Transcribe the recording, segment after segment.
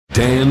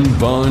Dan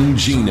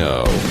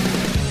Bongino.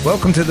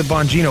 Welcome to the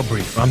Bongino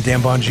Brief. I'm Dan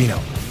Bongino.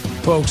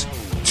 Folks,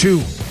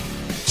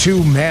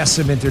 two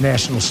massive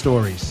international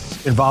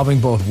stories involving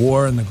both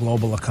war and the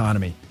global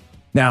economy.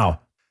 Now,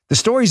 the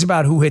story's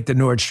about who hit the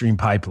Nord Stream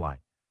pipeline.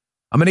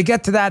 I'm going to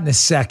get to that in a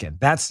second.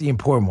 That's the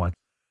important one.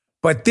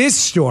 But this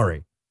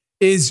story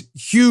is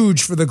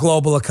huge for the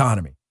global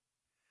economy.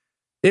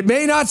 It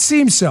may not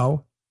seem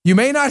so. You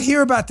may not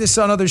hear about this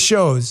on other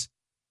shows.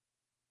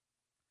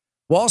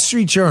 Wall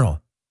Street Journal.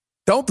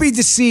 Don't be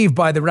deceived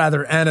by the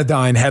rather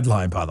anodyne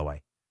headline, by the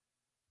way.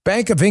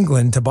 Bank of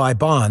England to buy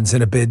bonds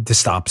in a bid to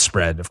stop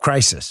spread of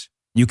crisis.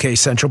 UK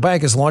central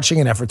bank is launching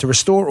an effort to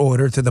restore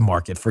order to the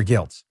market for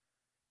gilts.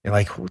 You're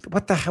like,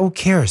 what the hell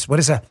cares? What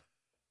is that?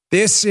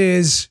 This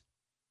is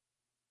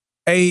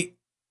a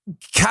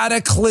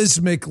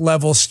cataclysmic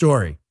level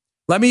story.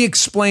 Let me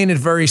explain it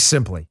very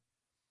simply.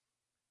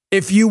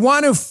 If you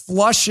want to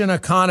flush an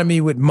economy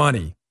with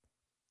money,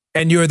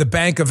 and you're the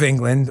Bank of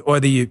England or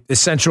the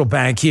central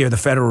bank here, the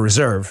Federal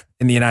Reserve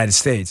in the United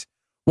States,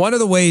 one of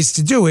the ways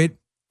to do it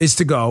is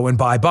to go and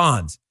buy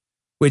bonds,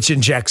 which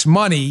injects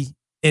money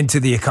into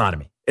the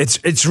economy.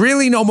 It's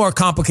really no more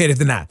complicated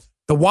than that.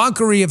 The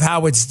wonkery of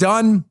how it's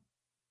done,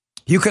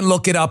 you can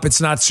look it up.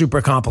 It's not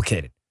super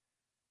complicated.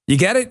 You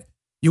get it?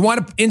 You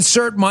want to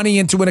insert money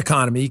into an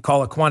economy,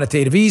 call it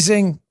quantitative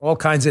easing, all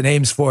kinds of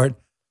names for it.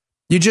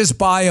 You just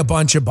buy a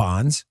bunch of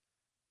bonds.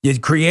 You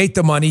create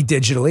the money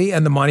digitally,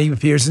 and the money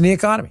appears in the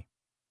economy.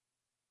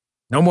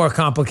 No more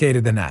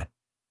complicated than that.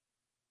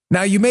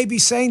 Now, you may be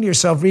saying to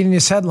yourself, reading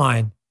this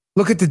headline,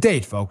 look at the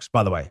date, folks,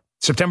 by the way.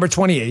 September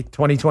 28th,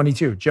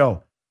 2022.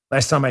 Joe,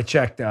 last time I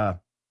checked,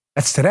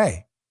 that's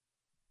today.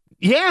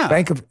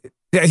 Yeah.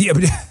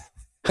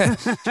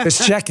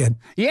 Just checking.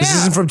 Yeah. This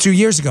isn't from 2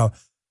 years ago.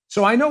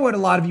 So I know what a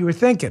lot of you are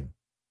thinking.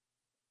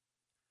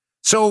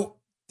 So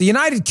the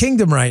United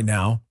Kingdom right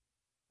now,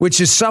 which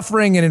is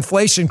suffering an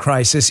inflation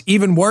crisis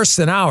even worse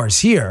than ours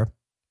here.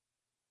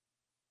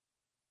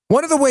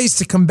 One of the ways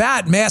to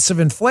combat massive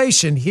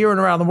inflation here and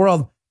around the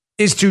world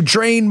is to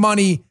drain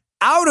money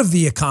out of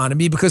the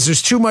economy because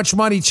there's too much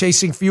money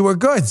chasing fewer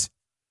goods.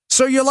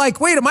 So you're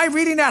like, wait, am I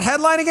reading that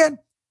headline again?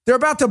 They're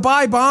about to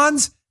buy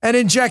bonds and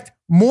inject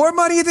more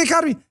money into the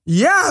economy?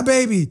 Yeah,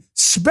 baby.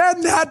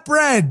 Spend that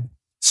bread.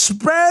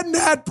 Spend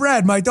that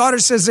bread. My daughter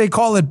says they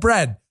call it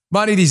bread.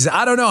 Money these,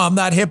 I don't know. I'm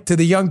not hip to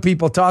the young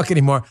people talk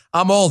anymore.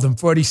 I'm old. I'm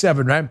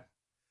 47, right?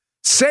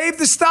 Save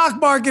the stock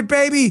market,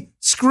 baby.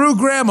 Screw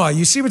grandma.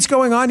 You see what's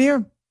going on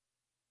here?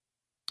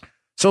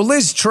 So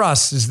Liz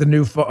Truss is the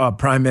new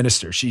prime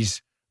minister.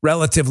 She's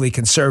relatively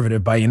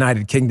conservative by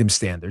United Kingdom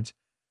standards.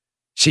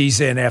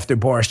 She's in after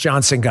Boris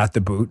Johnson got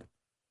the boot.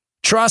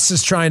 Truss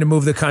is trying to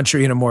move the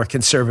country in a more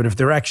conservative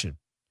direction.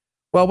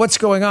 Well, what's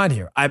going on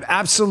here? I'm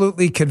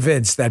absolutely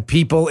convinced that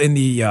people in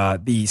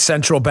the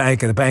central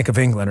bank and the Bank of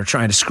England are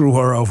trying to screw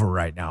her over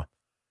right now.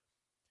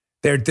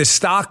 The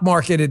stock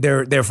market,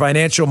 their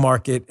financial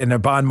market and their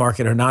bond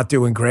market are not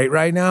doing great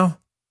right now.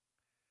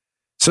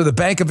 So the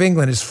Bank of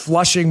England is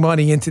flushing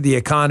money into the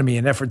economy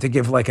in an effort to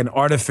give like an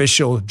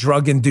artificial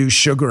drug-induced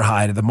sugar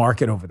high to the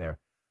market over there.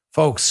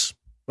 Folks,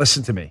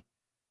 listen to me.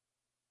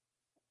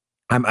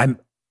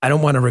 I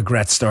don't want to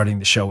regret starting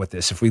the show with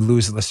this. If we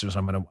lose listeners,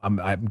 I'm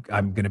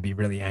gonna be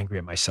really angry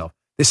at myself.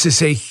 This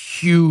is a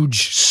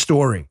huge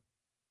story.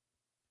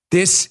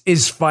 This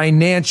is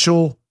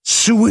financial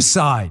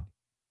suicide.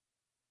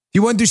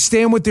 Do you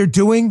understand what they're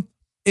doing?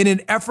 In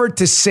an effort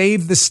to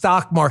save the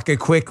stock market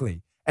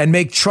quickly and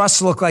make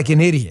Truss look like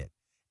an idiot.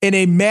 In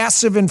a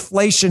massive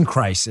inflation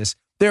crisis,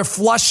 they're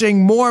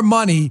flushing more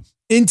money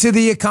into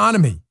the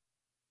economy.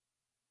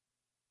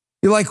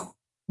 You're like,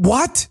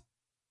 what?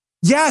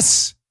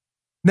 Yes.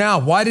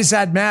 Now, why does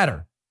that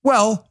matter?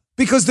 Well,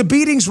 because the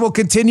beatings will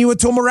continue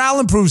until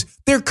morale improves.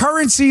 Their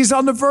currency is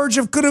on the verge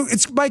of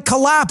it might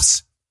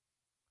collapse.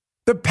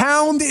 The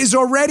pound is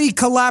already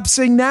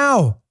collapsing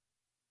now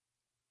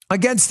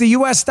against the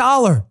US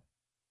dollar.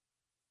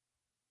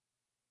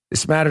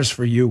 This matters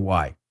for you.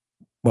 Why?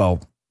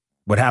 Well,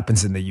 what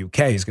happens in the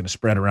UK is going to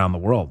spread around the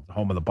world, the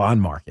home of the bond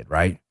market,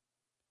 right?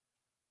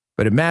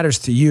 But it matters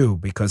to you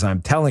because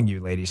I'm telling you,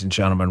 ladies and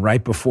gentlemen,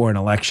 right before an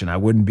election, I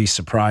wouldn't be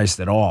surprised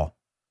at all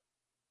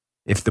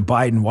if the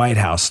Biden White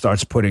House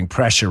starts putting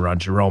pressure on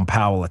Jerome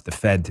Powell at the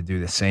Fed to do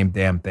the same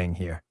damn thing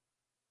here.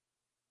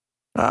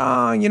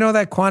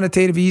 That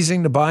quantitative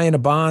easing, the buying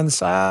of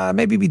bonds,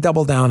 maybe we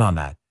double down on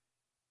that.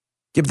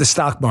 Give the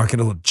stock market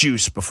a little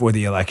juice before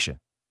the election.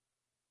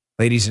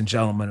 Ladies and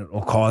gentlemen, it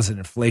will cause an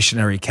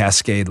inflationary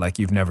cascade like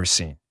you've never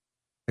seen.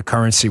 The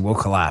currency will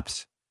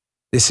collapse.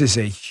 This is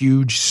a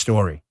huge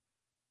story.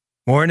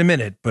 More in a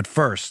minute, but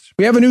first,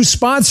 we have a new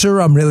sponsor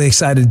I'm really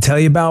excited to tell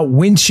you about,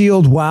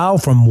 Windshield Wow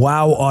from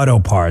Wow Auto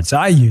Parts.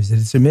 I use it.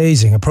 It's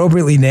amazing.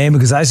 Appropriately named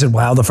because I said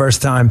wow the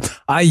first time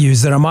I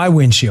used it on my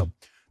windshield.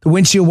 The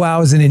Windshield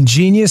Wow is an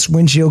ingenious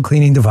windshield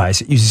cleaning device.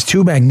 It uses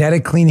two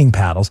magnetic cleaning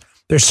paddles.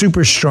 They're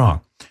super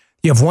strong.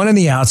 You have one on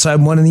the outside,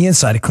 one on the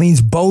inside. It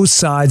cleans both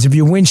sides of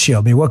your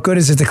windshield. I mean, what good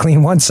is it to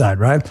clean one side,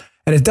 right?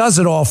 And it does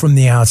it all from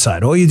the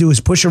outside. All you do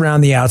is push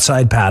around the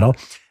outside paddle,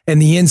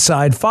 and the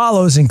inside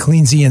follows and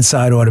cleans the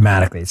inside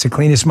automatically. It's the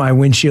cleanest my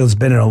windshield's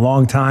been in a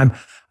long time.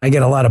 I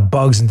get a lot of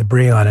bugs and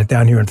debris on it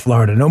down here in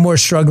Florida. No more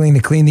struggling to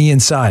clean the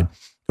inside.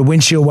 The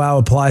Windshield Wow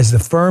applies the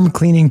firm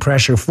cleaning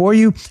pressure for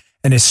you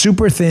and is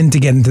super thin to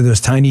get into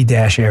those tiny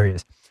dash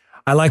areas.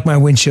 I like my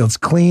windshields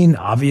clean.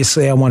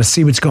 Obviously, I want to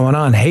see what's going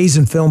on. Haze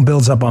and film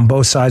builds up on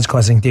both sides,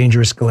 causing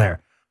dangerous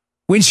glare.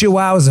 Windshield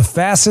Wow is the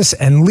fastest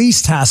and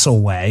least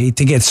hassle way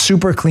to get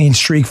super clean,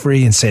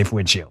 streak-free, and safe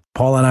windshield.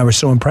 Paula and I were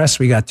so impressed,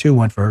 we got two,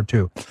 one for her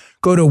too.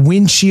 Go to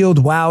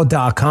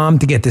windshieldwow.com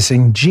to get this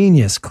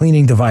ingenious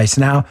cleaning device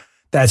now.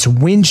 That's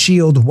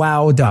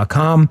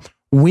windshieldwow.com.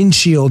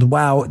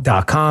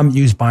 Windshieldwow.com.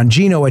 Use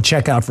Bongino at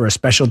checkout for a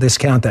special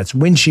discount. That's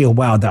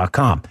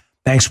windshieldwow.com.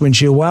 Thanks,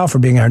 Windshield Wow, for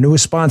being our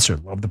newest sponsor.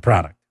 Love the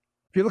product.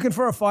 If you're looking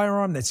for a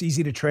firearm that's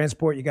easy to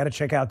transport, you got to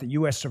check out the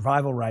U.S.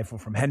 Survival Rifle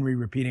from Henry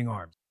Repeating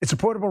Arms. It's a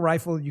portable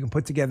rifle you can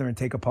put together and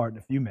take apart in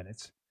a few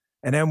minutes.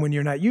 And then when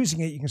you're not using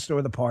it, you can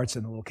store the parts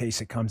in the little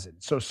case it comes in.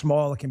 It's so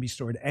small, it can be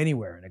stored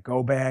anywhere, in a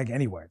go bag,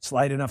 anywhere. It's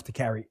light enough to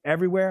carry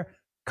everywhere.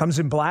 Comes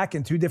in black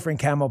and two different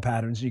camo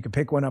patterns. You can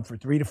pick one up for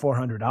 $300 to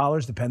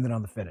 $400, depending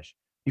on the finish.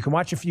 You can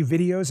watch a few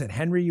videos at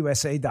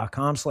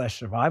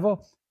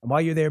henryusa.com/survival. And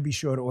while you're there, be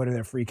sure to order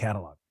their free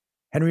catalog.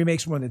 Henry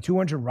makes more than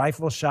 200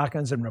 rifles,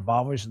 shotguns, and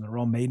revolvers, and they're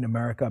all made in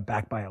America,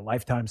 backed by a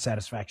lifetime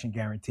satisfaction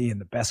guarantee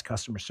and the best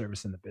customer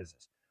service in the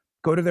business.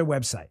 Go to their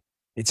website.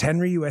 It's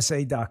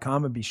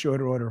henryusa.com, and be sure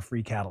to order a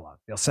free catalog.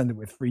 They'll send it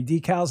with free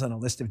decals and a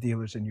list of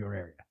dealers in your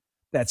area.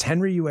 That's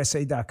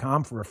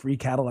henryusa.com for a free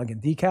catalog and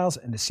decals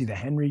and to see the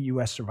Henry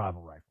U.S.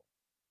 Survival Rifle.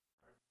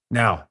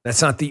 Now,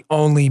 that's not the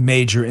only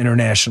major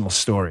international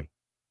story.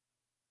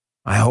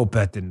 I hope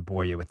that didn't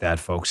bore you with that,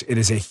 folks.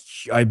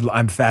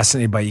 I'm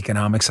fascinated by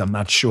economics. I'm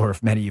not sure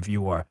if many of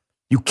you are.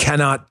 You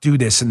cannot do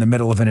this in the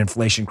middle of an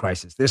inflation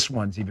crisis. This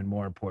one's even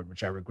more important,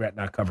 which I regret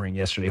not covering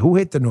yesterday. Who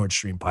hit the Nord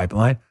Stream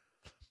pipeline?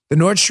 The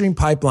Nord Stream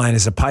pipeline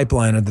is a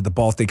pipeline under the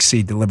Baltic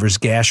Sea, delivers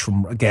gas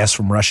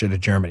from Russia to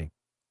Germany.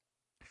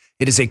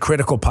 It is a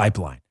critical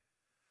pipeline.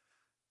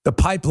 The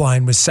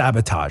pipeline was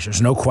sabotaged.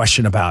 There's no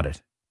question about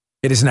it.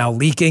 It is now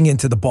leaking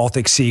into the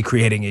Baltic Sea,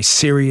 creating a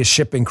serious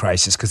shipping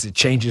crisis because it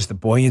changes the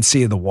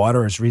buoyancy of the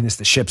water. As reading this,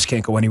 the ships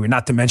can't go anywhere,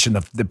 not to mention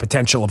the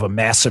potential of a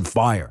massive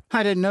fire.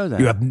 I didn't know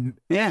that.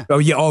 Yeah. Oh,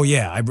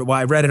 yeah. I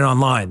read it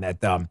online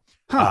that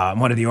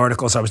one of the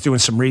articles, I was doing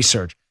some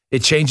research.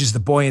 It changes the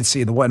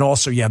buoyancy of the water. And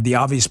also you have the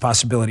obvious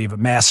possibility of a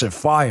massive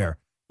fire.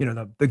 You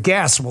know, the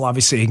gas will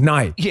obviously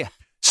ignite. Yeah.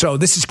 So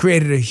this has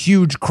created a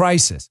huge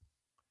crisis.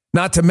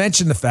 Not to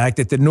mention the fact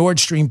that the Nord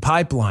Stream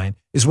pipeline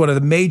is one of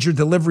the major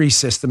delivery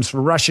systems for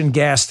Russian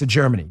gas to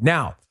Germany.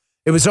 Now,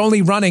 it was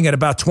only running at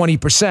about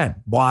 20%.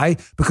 Why?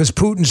 Because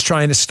Putin's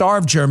trying to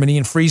starve Germany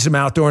and freeze them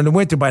out during the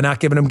winter by not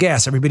giving them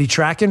gas. Everybody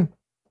tracking?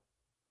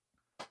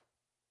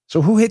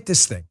 So who hit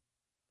this thing?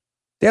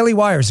 Daily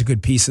Wire is a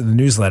good piece of the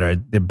newsletter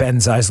that Ben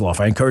Zeisloff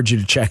I encourage you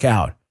to check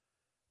out.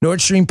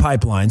 Nord Stream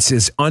pipeline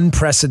says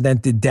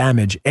unprecedented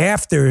damage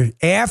after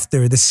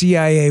the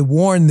CIA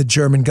warned the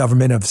German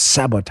government of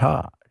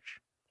sabotage.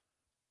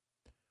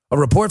 A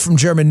report from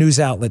German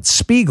news outlet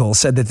Spiegel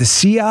said that the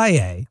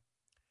CIA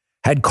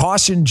had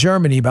cautioned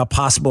Germany about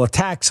possible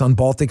attacks on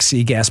Baltic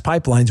Sea gas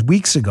pipelines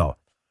weeks ago.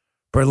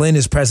 Berlin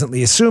is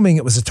presently assuming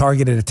it was a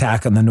targeted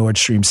attack on the Nord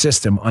Stream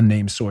system,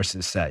 unnamed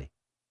sources say.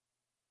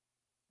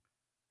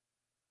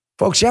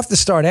 Folks, you have to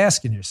start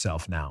asking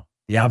yourself now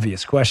the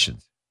obvious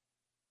questions.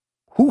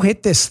 Who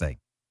hit this thing?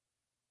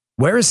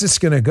 Where is this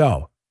going to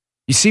go?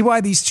 You see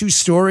why these two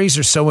stories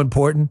are so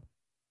important?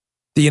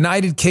 The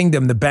United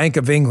Kingdom, the Bank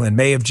of England,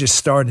 may have just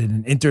started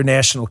an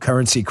international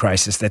currency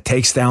crisis that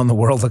takes down the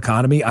world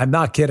economy. I'm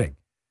not kidding.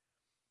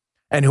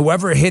 And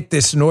whoever hit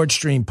this Nord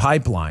Stream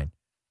pipeline,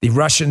 the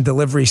Russian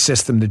delivery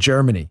system to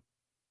Germany,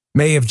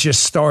 may have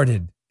just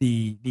started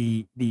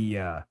the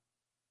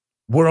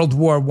World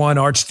War I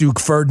Archduke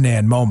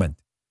Ferdinand moment.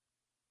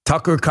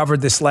 Tucker covered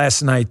this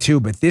last night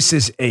too, but this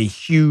is a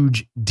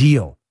huge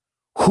deal.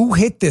 Who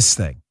hit this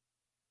thing?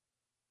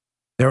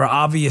 There are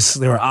obvious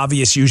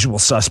usual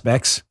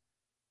suspects.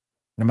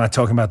 I'm not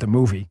talking about the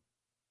movie.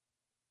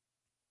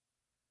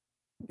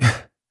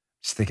 Just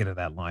thinking of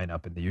that line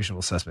up in The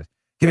Usual Suspects.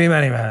 Give me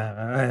money.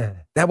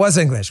 That was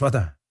English. What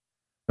the?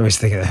 I was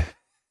thinking that.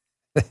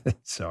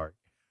 Sorry.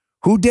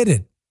 Who did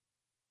it?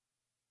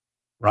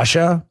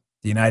 Russia?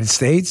 The United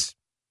States?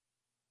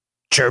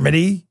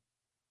 Germany?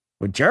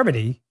 With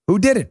Germany? Who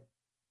did it?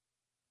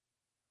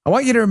 I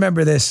want you to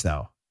remember this,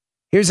 though.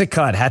 Here's a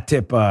cut. Hat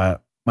tip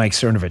Mike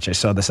Cernovich. I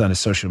saw this on his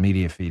social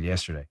media feed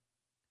yesterday.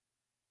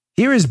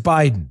 Here is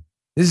Biden.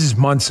 This is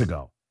months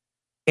ago,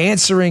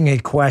 answering a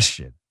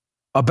question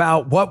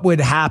about what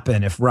would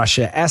happen if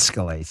Russia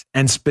escalates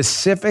and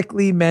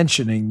specifically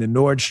mentioning the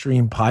Nord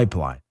Stream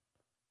pipeline.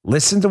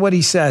 Listen to what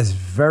he says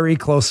very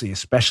closely,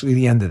 especially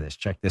the end of this.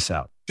 Check this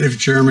out.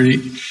 If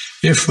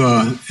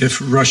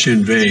Russia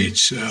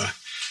invades,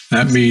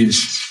 that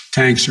means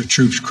tanks or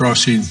troops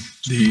crossing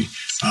the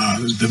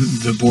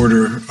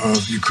border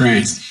of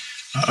Ukraine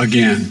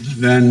again.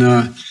 Then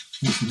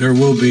there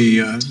will be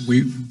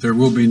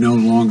no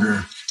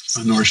longer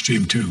Nord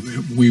Stream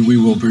 2. We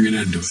will bring an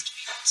end to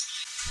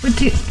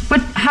it.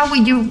 How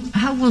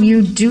will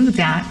you do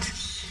that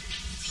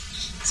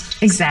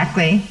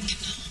exactly,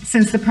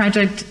 since the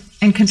project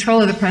and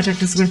control of the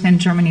project is within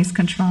Germany's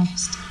control?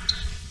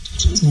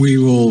 We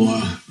will,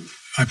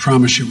 I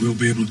promise you, we'll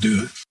be able to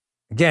do it.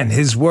 Again,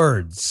 his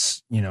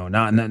words,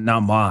 not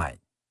mine.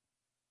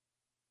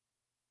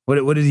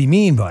 What did he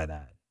mean by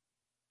that?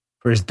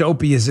 For as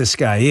dopey as this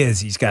guy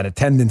is, he's got a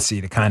tendency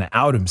to kind of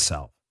out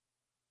himself.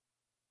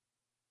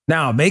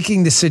 Now,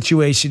 making the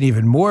situation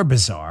even more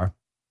bizarre,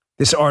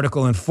 this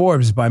article in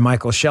Forbes by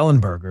Michael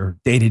Schellenberger,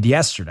 dated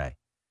yesterday.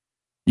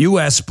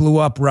 U.S. blew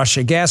up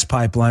Russia gas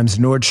pipelines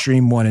Nord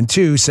Stream 1 and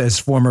 2, says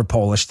former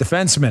Polish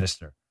defense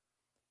minister,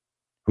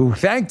 who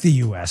thanked the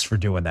U.S. for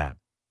doing that.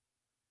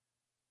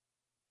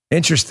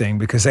 Interesting,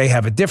 because they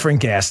have a different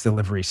gas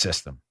delivery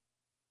system.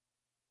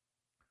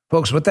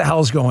 Folks, what the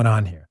hell's going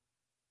on here?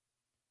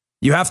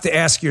 You have to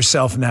ask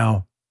yourself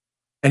now,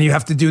 and you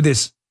have to do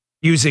this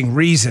using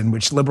reason,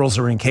 which liberals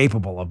are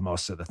incapable of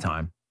most of the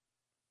time.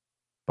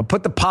 But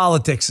put the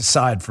politics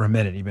aside for a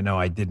minute, even though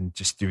I didn't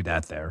just do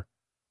that there.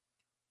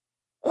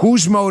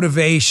 Whose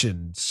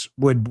motivations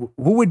who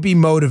would be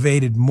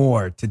motivated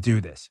more to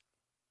do this?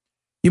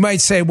 You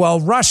might say, well,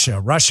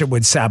 Russia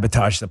would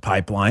sabotage the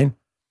pipeline,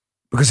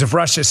 because if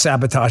Russia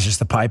sabotages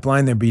the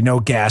pipeline, there'd be no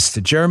gas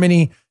to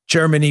Germany.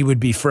 Germany would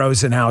be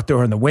frozen out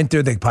during the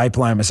winter. The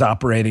pipeline was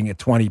operating at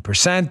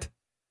 20%.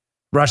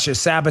 Russia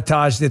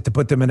sabotaged it to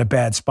put them in a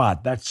bad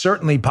spot. That's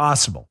certainly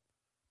possible.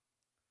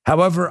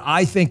 However,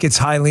 I think it's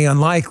highly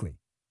unlikely.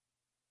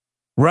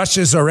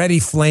 Russia's already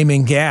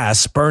flaming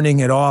gas, burning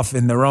it off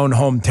in their own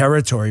home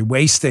territory,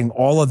 wasting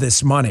all of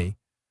this money.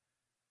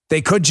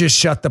 They could just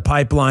shut the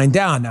pipeline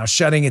down. Now,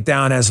 shutting it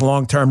down has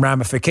long-term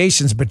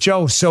ramifications, but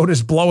Joe, so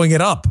does blowing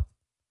it up.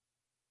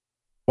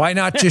 Why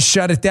not just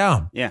shut it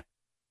down? Yeah.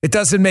 It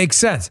doesn't make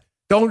sense.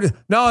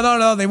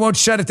 No. They won't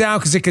shut it down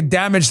because it could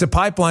damage the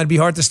pipeline. It'd be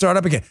hard to start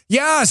up again.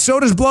 Yeah, so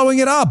does blowing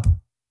it up.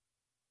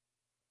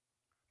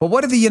 But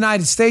what are the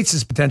United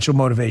States' potential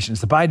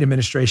motivations, the Biden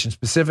administration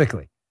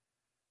specifically?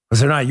 Because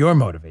they're not your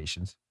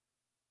motivations.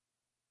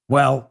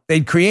 Well,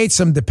 they'd create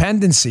some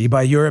dependency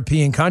by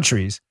European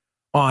countries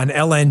on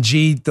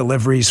LNG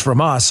deliveries from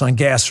us, on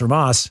gas from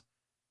us.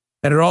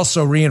 And it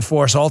also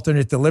reinforce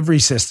alternate delivery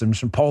systems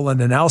from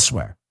Poland and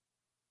elsewhere.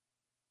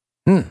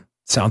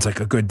 Sounds like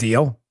a good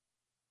deal.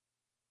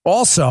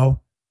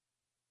 Also,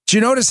 do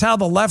you notice how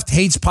the left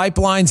hates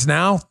pipelines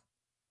now?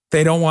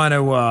 They don't want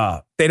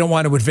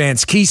to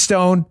advance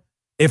Keystone.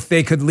 If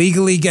they could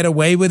legally get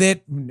away with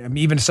it,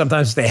 even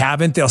sometimes if they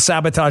haven't, they'll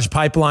sabotage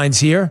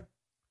pipelines here.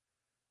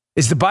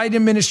 Is the Biden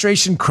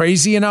administration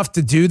crazy enough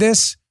to do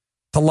this,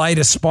 to light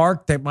a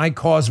spark that might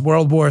cause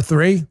World War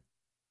III?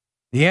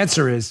 The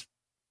answer is,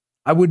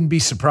 I wouldn't be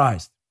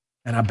surprised,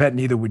 and I bet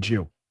neither would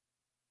you.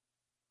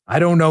 I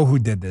don't know who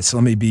did this.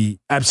 Let me be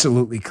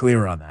absolutely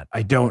clear on that.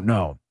 I don't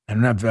know. I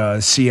don't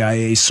have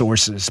CIA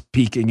sources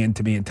peeking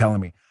into me and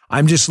telling me.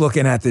 I'm just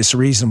looking at this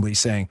reasonably,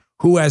 saying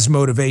who has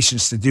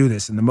motivations to do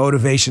this? And the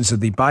motivations of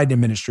the Biden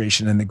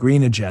administration and the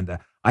green agenda,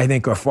 I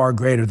think, are far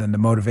greater than the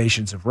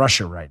motivations of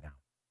Russia right now.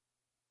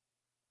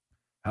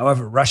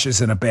 However,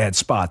 Russia's in a bad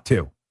spot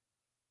too,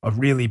 a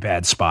really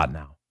bad spot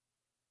now.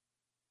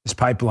 This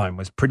pipeline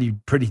was pretty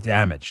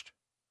damaged.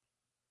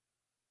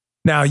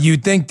 Now,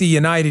 you'd think the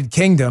United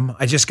Kingdom,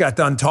 I just got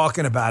done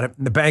talking about it,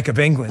 and the Bank of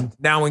England,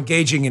 now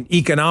engaging in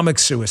economic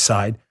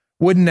suicide,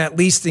 wouldn't at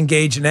least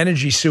engage in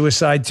energy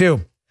suicide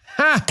too.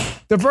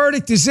 The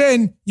verdict is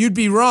in. You'd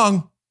be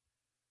wrong.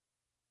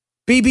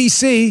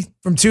 BBC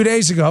from 2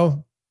 days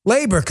ago,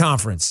 Labor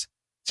conference.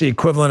 It's the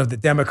equivalent of the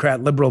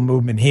Democrat liberal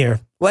movement here.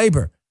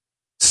 Labor.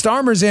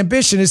 Starmer's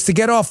ambition is to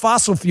get off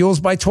fossil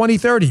fuels by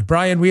 2030.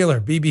 Brian Wheeler,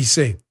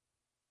 BBC.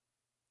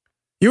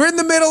 You're in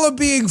the middle of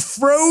being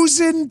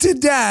frozen to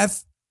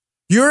death.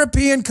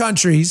 European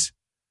countries,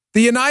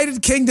 the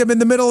United Kingdom in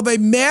the middle of a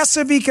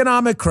massive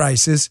economic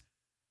crisis,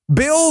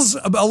 bills,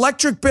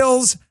 electric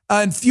bills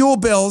and fuel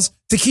bills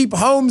to keep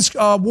homes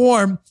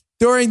warm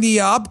during the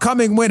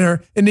upcoming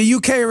winter in the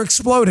UK are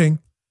exploding.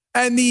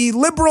 And the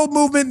liberal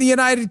movement in the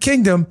United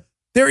Kingdom,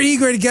 they're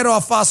eager to get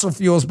off fossil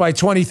fuels by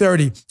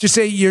 2030, just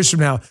 8 years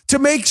from now, to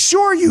make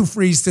sure you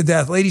freeze to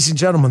death. Ladies and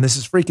gentlemen, this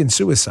is freaking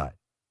suicide.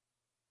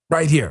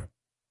 Right here.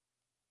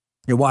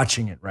 You're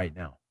watching it right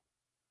now.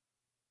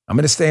 I'm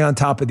going to stay on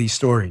top of these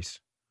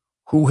stories.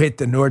 Who hit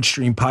the Nord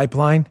Stream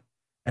pipeline?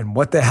 And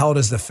what the hell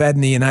does the Fed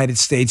in the United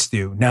States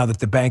do now that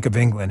the Bank of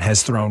England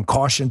has thrown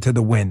caution to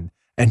the wind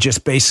and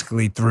just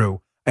basically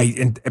threw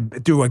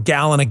a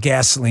gallon of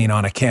gasoline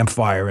on a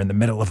campfire in the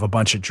middle of a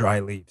bunch of dry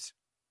leaves?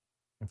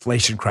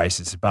 Inflation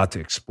crisis is about to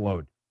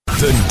explode.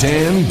 The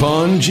Dan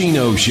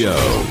Bongino Show.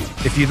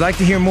 If you'd like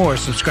to hear more,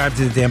 subscribe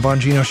to the Dan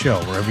Bongino Show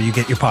wherever you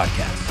get your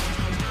podcasts.